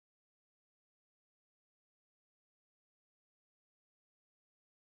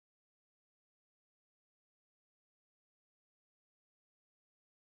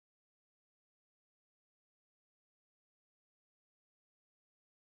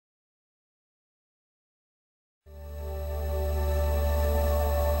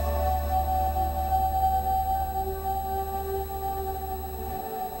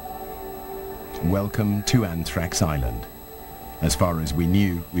Welcome to Anthrax Island. As far as we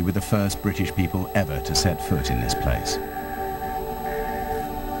knew, we were the first British people ever to set foot in this place.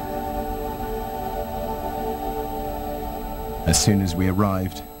 As soon as we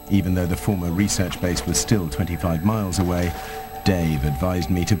arrived, even though the former research base was still 25 miles away, Dave advised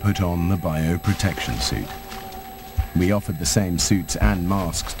me to put on the bioprotection suit. We offered the same suits and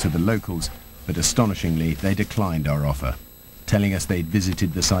masks to the locals, but astonishingly they declined our offer, telling us they'd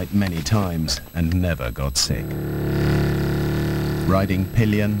visited the site many times and never got sick. Riding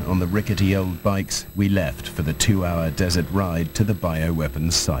pillion on the rickety old bikes, we left for the 2-hour desert ride to the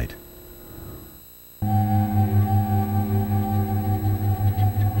bioweapons site.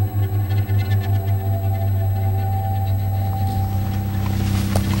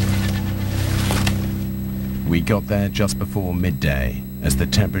 We got there just before midday, as the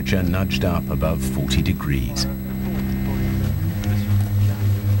temperature nudged up above 40 degrees.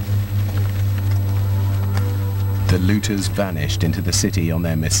 The looters vanished into the city on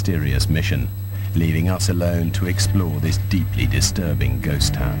their mysterious mission, leaving us alone to explore this deeply disturbing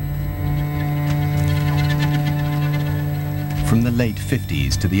ghost town. From the late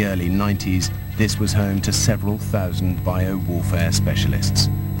 50s to the early 90s, this was home to several thousand bio-warfare specialists,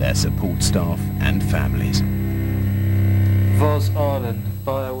 their support staff and families. Voz Island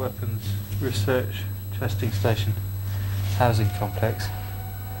Bioweapons Research Testing Station Housing Complex.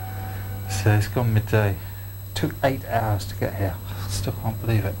 So it's gone midday. Took 8 hours to get here. Still can't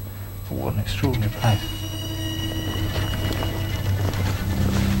believe it. But what an extraordinary place.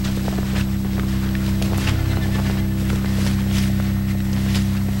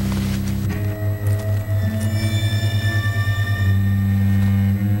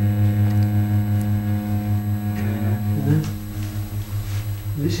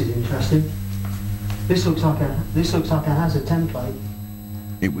 This is interesting. This looks like a hazard template.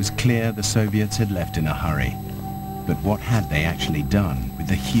 It was clear the Soviets had left in a hurry. But what had they actually done with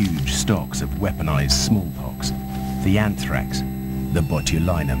the huge stocks of weaponized smallpox, the anthrax, the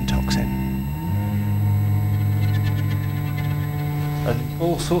botulinum toxin? And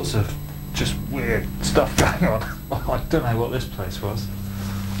all sorts of just weird stuff going on. I don't know what this place was,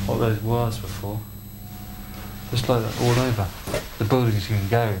 what those wires were for. Just like that all over. The buildings you can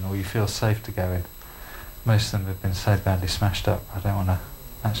go in, or you feel safe to go in. Most of them have been so badly smashed up, I don't want to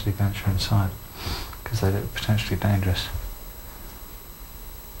actually venture inside, because they look potentially dangerous.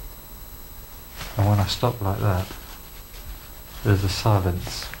 And when I stop like that, there's a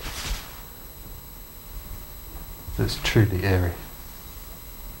silence that's truly eerie.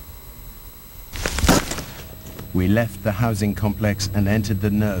 We left the housing complex and entered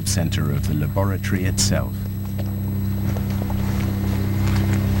the nerve center of the laboratory itself.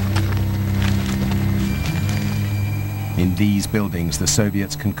 In these buildings, the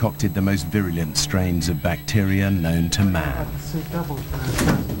Soviets concocted the most virulent strains of bacteria known to man.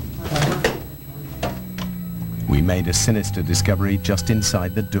 We made a sinister discovery just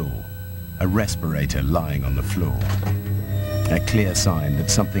inside the door, a respirator lying on the floor. A clear sign that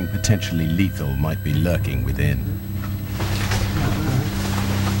something potentially lethal might be lurking within.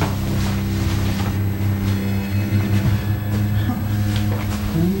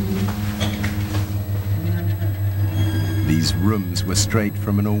 These rooms were straight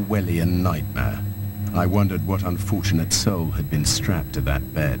from an Orwellian nightmare. I wondered what unfortunate soul had been strapped to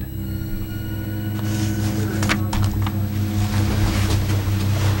that bed.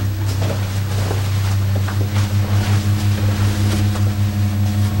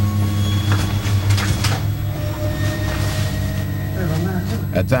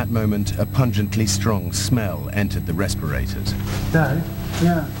 At that moment, a pungently strong smell entered the respirators. Dave?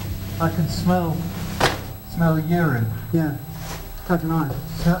 Yeah, I can smell urine. Yeah, take a knife.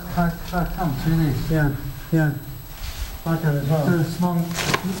 How come through these? Yeah, yeah. I can as well. Does it smell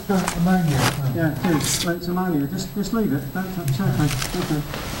ammonia? Yeah, it is. It's ammonia. Just leave it. Don't touch it. Okay.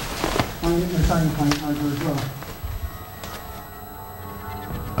 I'll get the same paint over as well.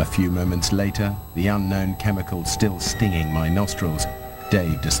 A few moments later, the unknown chemical still stinging my nostrils,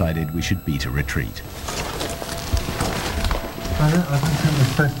 Dave decided we should beat a retreat. I don't think we're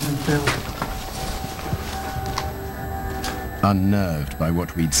supposed to feel. Unnerved by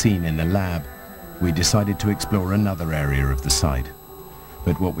what we'd seen in the lab, we decided to explore another area of the site.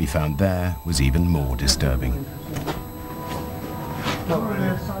 But what we found there was even more disturbing.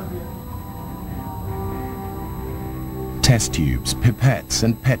 Test tubes, pipettes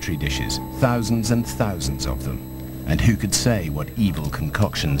and petri dishes, thousands and thousands of them. And who could say what evil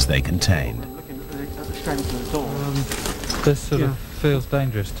concoctions they contained? This sort of feels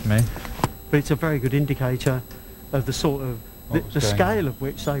dangerous to me. But it's a very good indicator of the sort of the scale of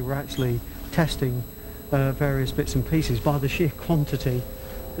which they were actually testing various bits and pieces by the sheer quantity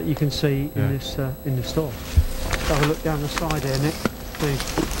that you can see in this store. So have a look down the side here, Nick. There's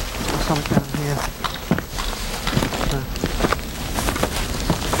something down here.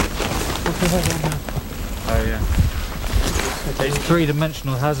 What's the head on there? Oh yeah. It's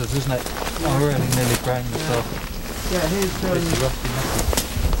three-dimensional hazards, isn't it? Oh, really nearly brained myself. Yeah, here's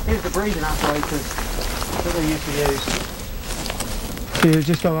the breathing apparatus that they used to use. So you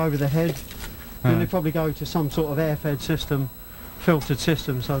just go over the head, then they probably go to some sort of air-fed system, filtered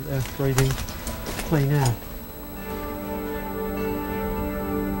system, so that they're breathing clean air.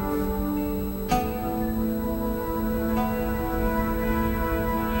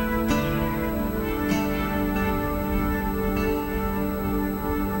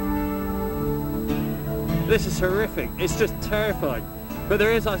 This is horrific, it's just terrifying. But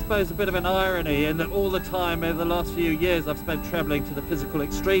there is, I suppose, a bit of an irony in that all the time over the last few years I've spent travelling to the physical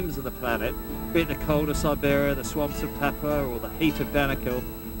extremes of the planet, be it the cold of Siberia, the swamps of Papua, or the heat of Danakil.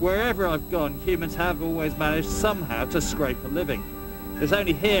 Wherever I've gone, humans have always managed somehow to scrape a living. It's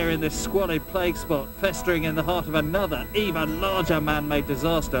only here in this squalid plague spot, festering in the heart of another, even larger man-made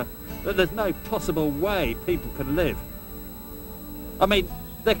disaster, that there's no possible way people can live. I mean,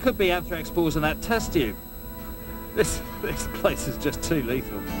 there could be anthrax spores in that test tube. This place is just too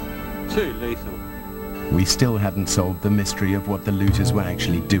lethal. Too lethal. We still hadn't solved the mystery of what the looters were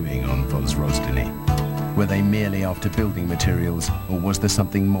actually doing on Vozrozhdeniya. Were they merely after building materials, or was there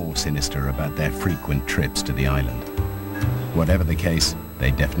something more sinister about their frequent trips to the island? Whatever the case,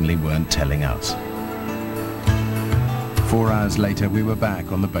 they definitely weren't telling us. 4 hours later, we were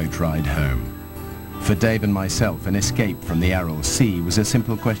back on the boat ride home. For Dave and myself, an escape from the Aral Sea was a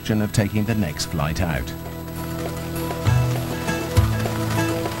simple question of taking the next flight out.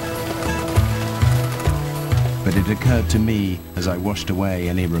 But it occurred to me, as I washed away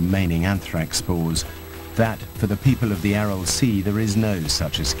any remaining anthrax spores, that for the people of the Aral Sea there is no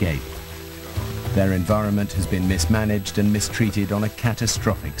such escape. Their environment has been mismanaged and mistreated on a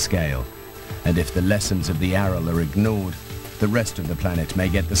catastrophic scale, and if the lessons of the Aral are ignored, the rest of the planet may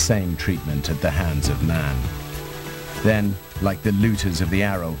get the same treatment at the hands of man. Then, like the looters of the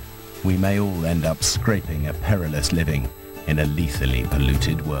Aral, we may all end up scraping a perilous living in a lethally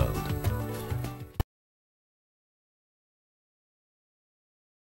polluted world.